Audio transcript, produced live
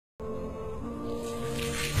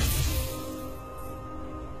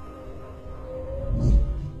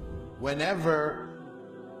whenever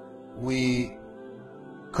we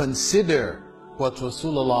consider what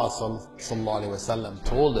Rasulullah sallallahu alaihi wasallam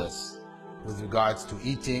told us with regards to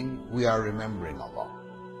eating, we are remembering Allah.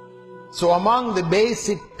 So among the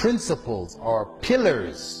basic principles or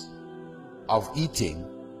pillars of eating,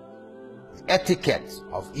 etiquette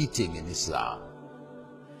of eating in Islam,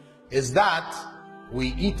 is that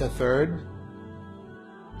we eat a third,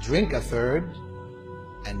 drink a third,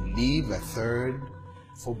 and leave a third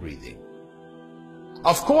for breathing.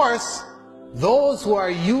 Of course, those who are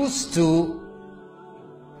used to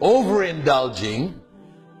overindulging,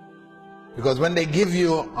 because when they give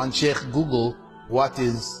you on Sheikh Google what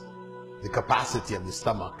is the capacity of the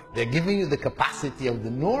stomach, they're giving you the capacity of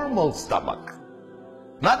the normal stomach,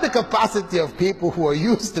 not the capacity of people who are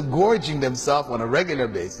used to gorging themselves on a regular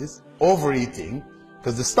basis, overeating,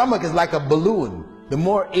 because the stomach is like a balloon. The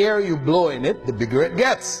more air you blow in it, the bigger it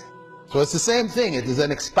gets. So it's the same thing. It is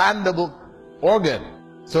an expandable organ.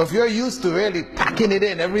 So if you're used to really packing it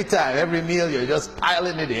in every time, every meal, you're just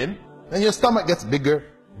piling it in, then your stomach gets bigger,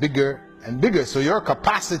 bigger, and bigger. So your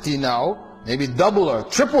capacity now maybe double or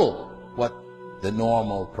triple what the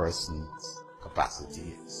normal person's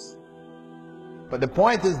capacity is. But the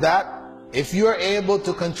point is that if you're able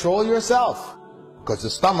to control yourself, because the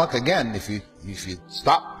stomach, again, if you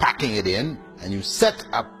stop packing it in and you set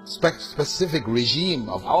a specific regime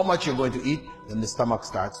of how much you're going to eat, then the stomach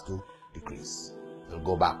starts to decrease. It'll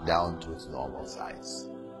go back down to its normal size.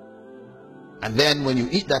 And then when you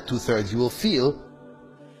eat that 2/3, you will feel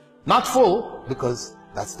not full, because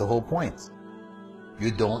that's the whole point.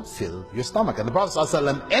 You don't fill your stomach. And the Prophet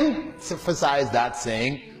ﷺ emphasized that,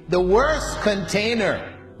 saying, the worst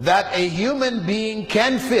container that a human being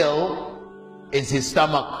can fill is his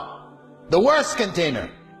stomach. The worst container.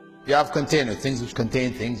 You have containers, things which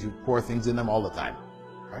contain things, you pour things in them all the time.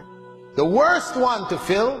 Right? The worst one to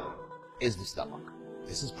fill is the stomach.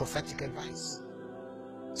 This is prophetic advice.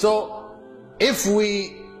 So, if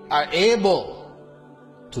we are able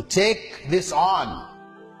to take this on,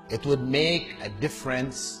 it would make a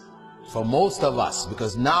difference for most of us,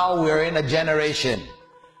 because now we're in a generation,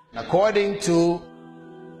 according to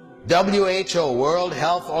WHO, World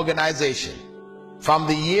Health Organization, from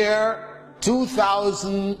the year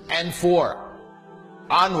 2004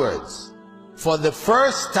 onwards, for the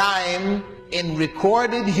first time in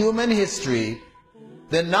recorded human history,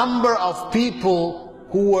 the number of people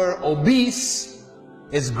who were obese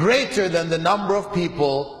is greater than the number of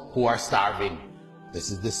people who are starving. This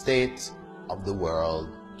is the state of the world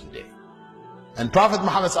today. And Prophet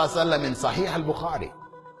Muhammad ﷺ in Sahih al-Bukhari,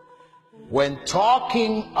 when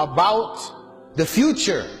talking about the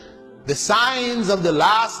future, the signs of the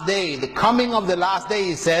last day, the coming of the last day,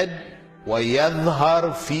 he said,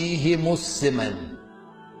 وَيَظْهَرْ فِيهِ مُسْلِمًا,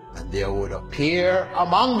 and there would appear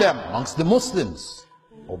among them, amongst the Muslims,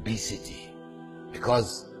 obesity.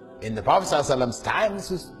 Because in the Prophet ﷺ's time, this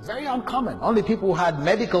was very uncommon. Only people who had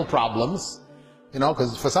medical problems,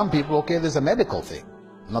 because for some people, okay, there's a medical thing.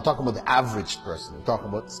 I'm not talking about the average person. I'm talking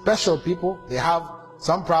about special people. They have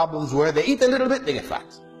some problems where they eat a little bit, they get fat.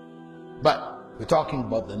 But we're talking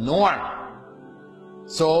about the norm.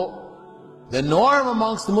 So, the norm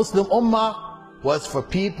amongst the Muslim Ummah was for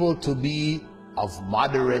people to be of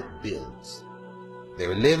moderate builds. They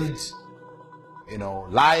lived,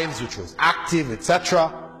 lives which was active,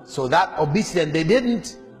 etc. So that obesity, and they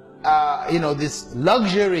didn't, this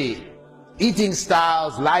luxury eating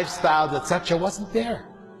styles, lifestyles, etc. wasn't there.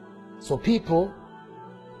 So people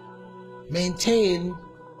maintained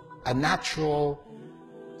a natural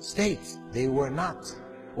state. They were not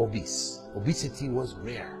obese. Obesity was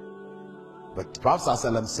rare. But the Prophet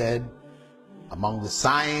ﷺ said, among the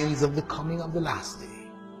signs of the coming of the last day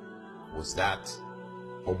was that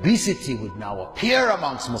obesity would now appear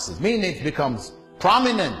amongst Muslims, meaning it becomes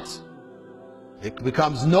prominent, it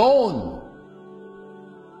becomes known.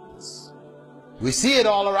 We see it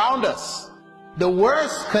all around us. The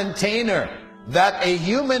worst container that a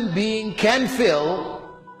human being can fill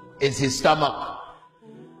is his stomach.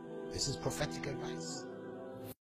 This is prophetic advice.